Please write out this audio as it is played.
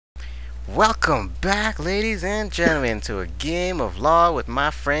Welcome back, ladies and gentlemen, to a game of law with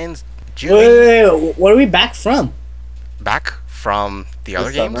my friends Wait, wait, Julie. wait, where are we back from? Back from the The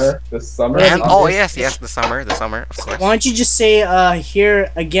other games, summer, the summer, Wait, and oh August, yes, the summer, of why course. don't you just say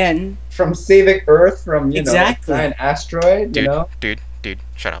here again? from saving Earth from Exactly. an asteroid. Dude,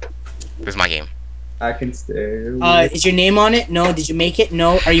 shut up. This is my game. I can stay. Is your name on it? No. Did you make it?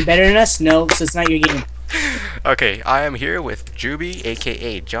 No. Are you better than us? No. So it's not your game. Okay, I am here with Juby,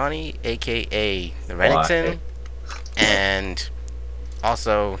 aka Johnny, aka the Renington, and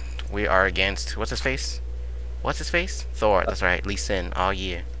also we are against what's his face? What's his face? Thor. That's right, Lee Sin. Oh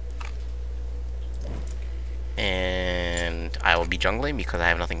yeah. And I will be jungling because I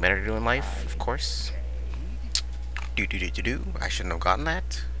have nothing better to do in life, of course. I shouldn't have gotten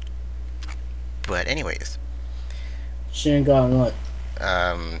that. But anyways, Shouldn't go on what?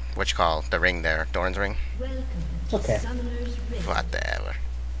 what you call the ring there? Doran's ring? Okay. Whatever.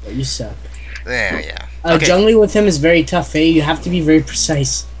 You suck. There, yeah. Okay. Jungling with him is very tough, eh? You have to be very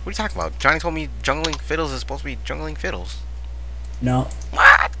precise. What are you talking about? Johnny told me jungling fiddles is supposed to be jungling fiddles. No.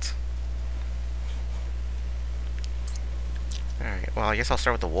 What? Alright, well, I guess I'll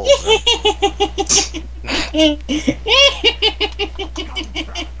start with the wolves then.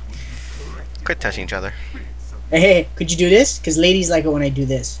 Quit touching each other. Hey, could you do this? Because ladies like it when I do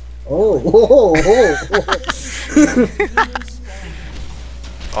this.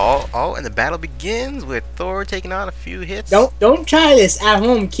 Oh, and the battle begins with Thor taking on a few hits. Don't try this at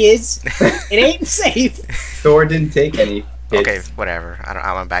home, kids. It ain't safe. Thor didn't take any hits. Okay, whatever.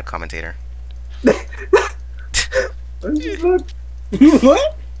 I'm a bad commentator. What is that?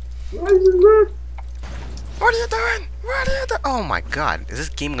 What? What is that? What are you doing? What are you doing? Oh my god, is this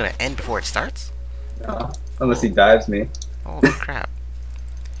game gonna end before it starts? No, unless he dives me. Holy crap.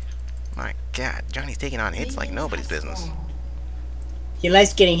 My god, Johnny's taking on hits like nobody's business. He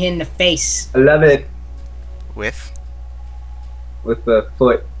likes getting hit in the face. I love it With? with the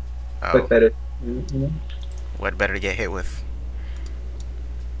foot. Oh, Foot better. what better to get hit with?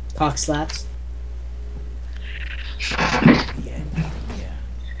 Cock slaps.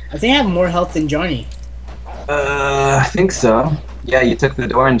 I think I have more health than Johnny. I think so. Yeah, you took the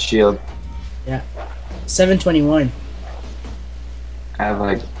Doran shield. 721. I have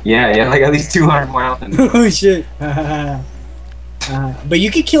like, yeah, like at least 200 more health than Oh shit. But you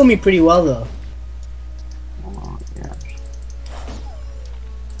could kill me pretty well though. Oh, yeah.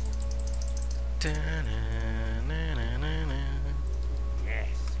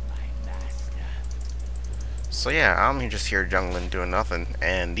 So yeah, I'm just here jungling doing nothing,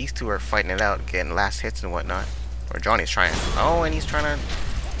 and these two are fighting it out, getting last hits and whatnot. Or Johnny's trying. Oh, and he's trying to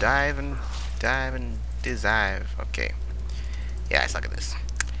dive and dive. Okay. Yeah, I suck at this.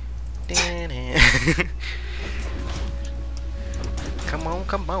 Come on,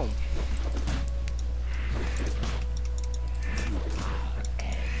 come on.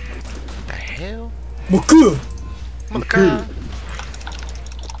 The hell? Muku. Maka.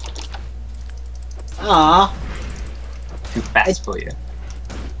 Ah, Too fast for you.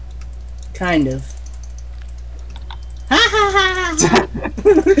 kind of. Ha ha ha.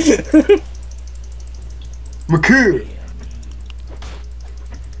 Maku!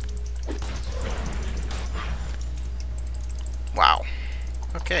 Wow.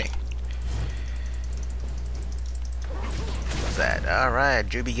 Okay. What's that? Alright,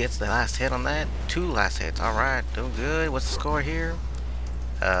 Juby gets the last hit on that. 2 last hits. Alright, doing good. What's the score here?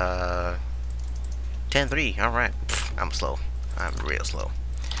 10-3. Alright. I'm slow. I'm real slow.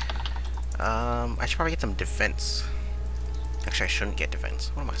 I should probably get some defense. Actually, I shouldn't get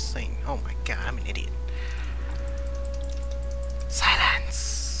defense. What am I saying? Oh my god, I'm an idiot.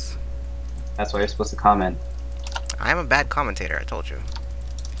 Silence! That's why you're supposed to comment. I'm a bad commentator, I told you.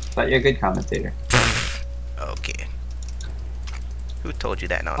 But you're a good commentator. Okay. Who told you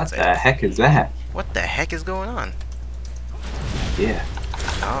that What nonsense? the heck is that? What the heck is going on? Yeah.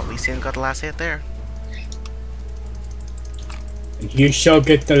 Oh, Lee Sin got the last hit there. You shall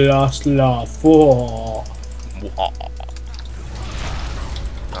get the last laugh. Oh.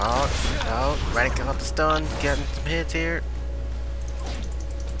 Oh, Renington got the stun, getting some hits here.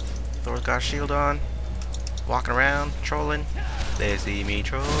 Thor's got a shield on. Walking around, trolling. They see me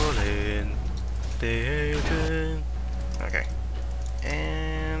trolling. They hating. Okay.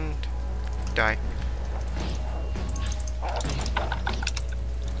 And die.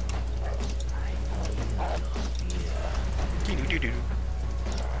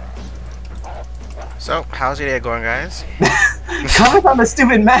 So, how's your day going, guys? Comment on the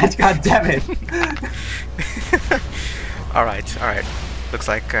stupid match, god damn it! Alright, alright. Looks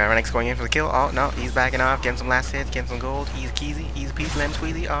like Renek's going in for the kill. Oh, no, he's backing off, getting some last hits, getting some gold. Easy peasy, easy peasy, lemon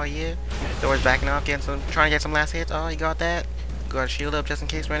squeezy. Oh, yeah. Thor's backing off, trying to get some last hits. Oh, he got that. Got a shield up just in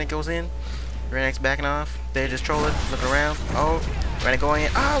case Renek goes in. Renek's backing off. They're just trolling, looking around. Oh, Renek going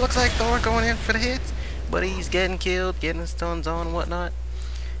in. Oh, looks like Thor going in for the hits. But he's getting killed, getting his stuns on and whatnot.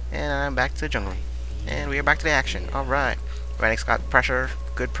 And I'm back to the jungle. And we are back to the action. Alright. Renek's got pressure,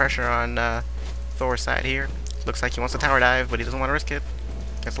 good pressure on Thor's side here. Looks like he wants to tower dive, but he doesn't want to risk it.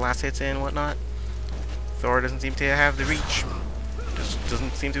 Gets the last hits in and whatnot. Thor doesn't seem to have the reach. Just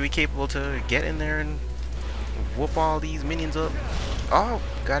doesn't seem to be capable to get in there and whoop all these minions up. Oh,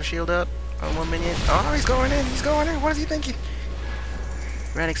 got a shield up on one minion. Oh, he's going in. He's going in. What is he thinking?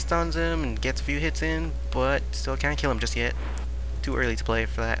 Renek stuns him and gets a few hits in, but still can't kill him just yet. Too early to play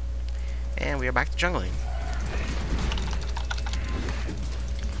for that. And we are back to jungling.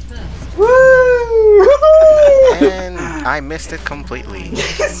 Woo! And I missed it completely.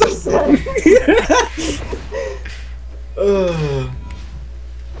 Should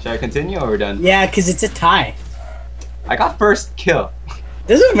I continue or we're done? Yeah, because it's a tie. I got first kill.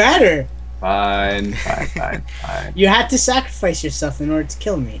 Doesn't matter. Fine. You had to sacrifice yourself in order to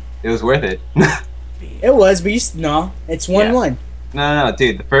kill me. It was worth it. It was, but no, it's 1-1. No,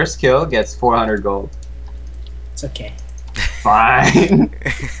 dude. The first kill gets 400 gold. It's okay. Fine.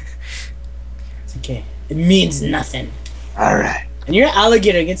 It's okay. It means nothing. Alright. And you're an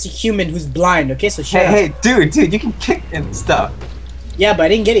alligator against a human who's blind, okay? So shut up. Hey, dude, you can kick and stuff. Yeah, but I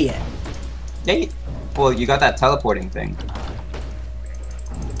didn't get it yet. Yeah, well, you got that teleporting thing.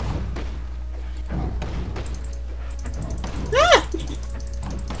 Ah!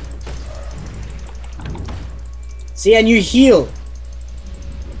 See, and you heal.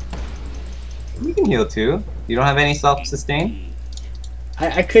 You can heal too. You don't have any self-sustain?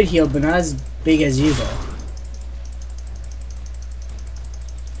 I could heal, but not as big as you, though.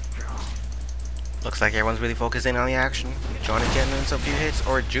 Looks like everyone's really focusing on the action. Johnny's getting in some few hits,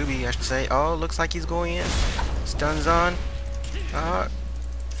 or Juby, I should say. Oh, looks like he's going in. Stuns on.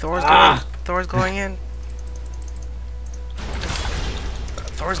 Thor's going in.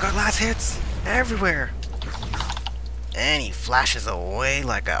 Thor's got last hits everywhere. And he flashes away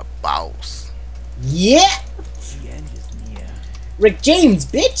like a boss. Yeah! Rick James,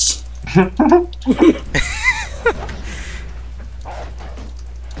 bitch!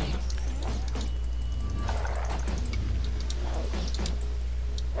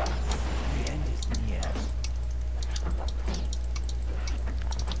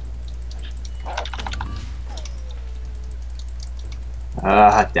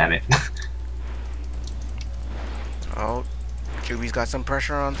 Damn it. Oh, Juby's got some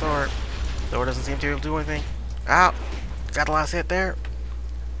pressure on Thor. Thor doesn't seem to be able to do anything. Ow! Got the last hit there.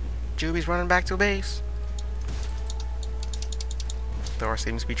 Juby's running back to base. Thor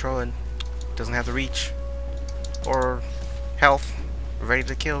seems to be trolling. Doesn't have the reach. Or health. Ready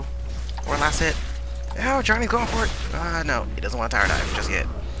to kill. Or last hit. Oh, Johnny's going for it. No, he doesn't want to tower dive just yet.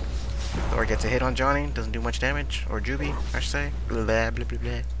 Thor gets a hit on Johnny. Doesn't do much damage. Or Juby, I should say. Blah, blah, blah, blah,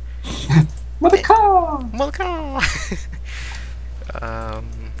 blah. Mothercar! Mothercar!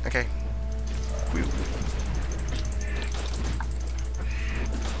 Okay.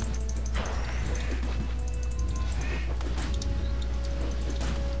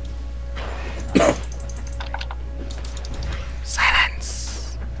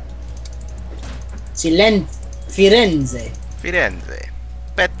 Silence! Firenze. Firenze.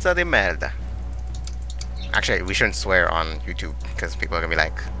 Pezza di merda. Actually, we shouldn't swear on YouTube, because people are gonna be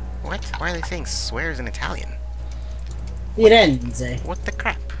like, what? Why are they saying swears in Italian? Firenze. What the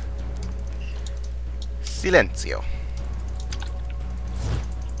crap? Silenzio.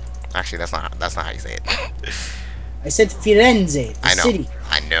 Actually, that's not how you say it. I said Firenze, the I know. city.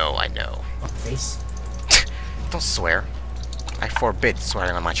 I know. Fuckface. Don't swear. I forbid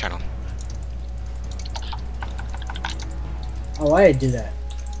swearing on my channel. Oh, why did I do that?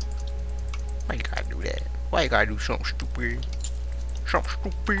 Why you gotta do that? Why you gotta do something stupid?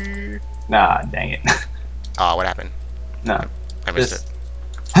 Something stupid. Nah, dang it. Oh, what happened? No. I missed Just-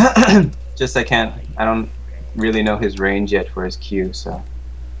 it. Just I don't really know his range yet for his Q, so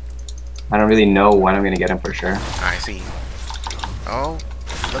I don't really know when I'm gonna get him for sure. I see. Oh,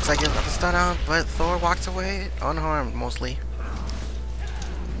 looks like he's got the stun out, but Thor walks away unharmed mostly.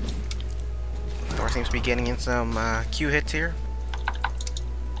 Thor seems to be getting in some Q hits here.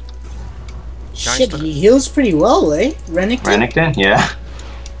 Johnny's Shit, he heals pretty well, eh? Renekton? Yeah.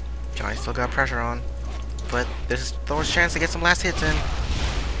 Johnny still got pressure on, but this is Thor's chance to get some last hits in.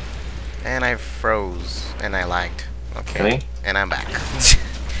 And I froze, and I lagged. Okay. Really? And I'm back.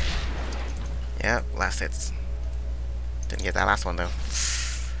 Yep, last hits. Didn't get that last one though.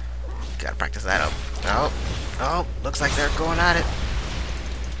 Gotta practice that up. Oh, oh, looks like they're going at it.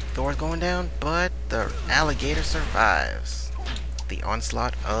 Thor's going down, but the alligator survives the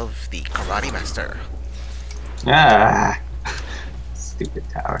onslaught of the karate master. Ah, stupid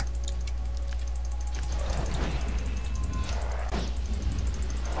tower.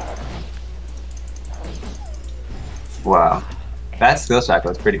 Wow, that skill shot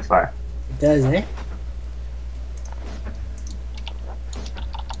goes pretty far. It does, eh?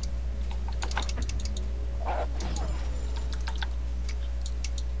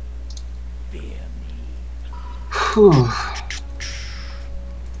 Whew.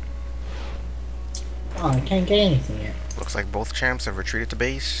 Oh, I can't get anything yet. Looks like both champs have retreated to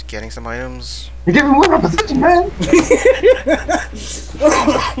base, getting some items. You're giving more opposition, man.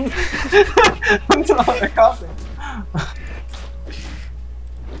 I'm not coughing.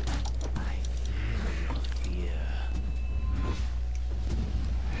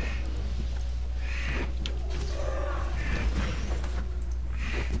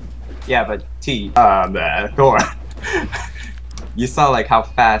 Yeah, but Thor. You saw like how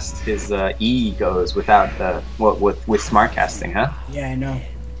fast his E goes without the with smart casting, huh? Yeah, I know.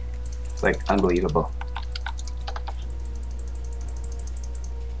 It's like unbelievable.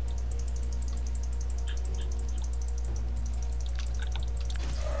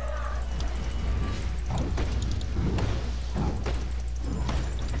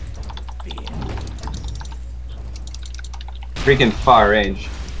 Freaking far range.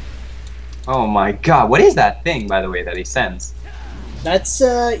 Oh my god, what is that thing, by the way, that he sends? That's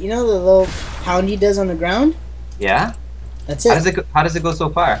you know the little pound he does on the ground? Yeah? That's How it. does it go, how does it go so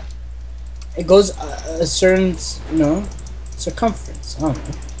far? It goes a certain, you know, circumference. I don't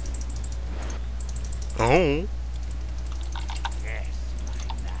know. Oh.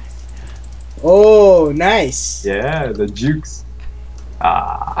 Oh, nice. Yeah, the jukes.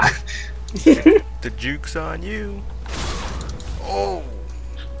 Ah. The juke's on you. Oh.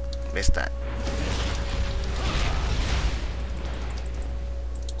 Missed that.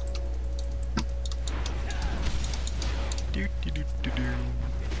 Do, do, do, do, do.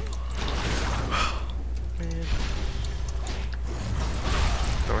 Man.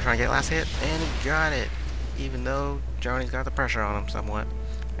 So we're trying to get last hit, and he got it. Even though Johnny's got the pressure on him somewhat.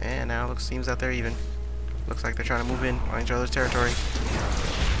 And now it seems that they're even. Looks like they're trying to move in on each other's territory.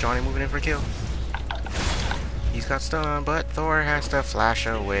 Johnny moving in for a kill. He's got stun on, but Thor has to flash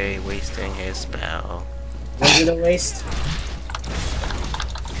away, wasting his spell. Was it a waste?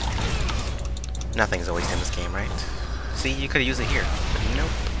 Nothing's a waste in this game, right? See, you could have used it here, but nope.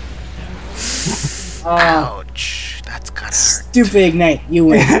 Ouch! That's gotta hurt. Stupid ignite. You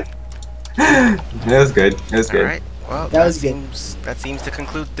win. It was good. It was good. Alright, well, That was good. that seems to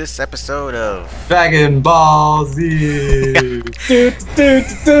conclude this episode of Dragon Ball Z.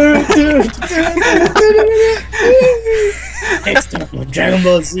 Next up on Dragon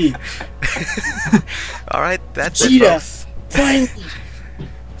Ball Z. Alright, that's it, Cheetah. folks. Finally.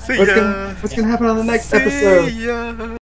 See What's ya! gonna happen on the next See episode? ya!